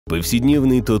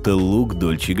Повседневный тотал-лук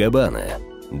Dolce&Gabbana.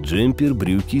 Джемпер,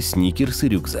 брюки, сникерс и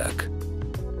рюкзак.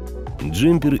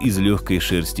 Джемпер из легкой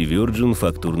шерсти Virgin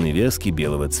фактурной вязки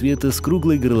белого цвета с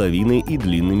круглой горловиной и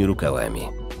длинными рукавами.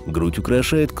 Грудь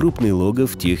украшает крупный лого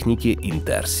в технике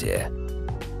интарсия.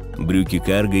 Брюки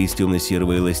карго из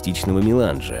темно-серого эластичного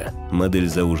меланжа. Модель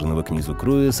зауженного к низу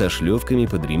кроя со шлевками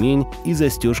под ремень и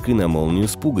застежкой на молнию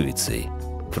с пуговицей.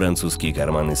 Французские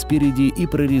карманы спереди и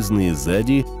прорезные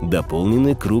сзади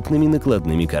дополнены крупными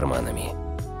накладными карманами.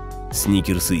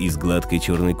 Сникерсы из гладкой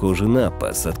черной кожи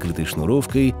Наппа с открытой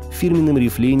шнуровкой, фирменным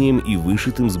рифлением и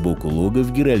вышитым сбоку лого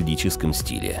в геральдическом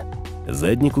стиле.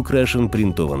 Задник украшен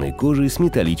принтованной кожей с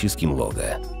металлическим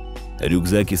лого.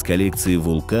 Рюкзак из коллекции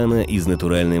Вулкана из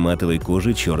натуральной матовой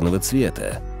кожи черного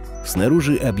цвета.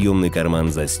 Снаружи объемный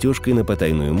карман с застежкой на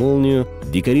потайную молнию,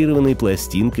 декорированной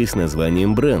пластинкой с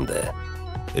названием бренда.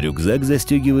 Рюкзак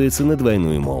застегивается на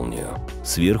двойную молнию.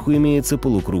 Сверху имеется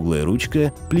полукруглая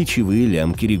ручка, плечевые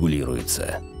лямки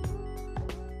регулируются.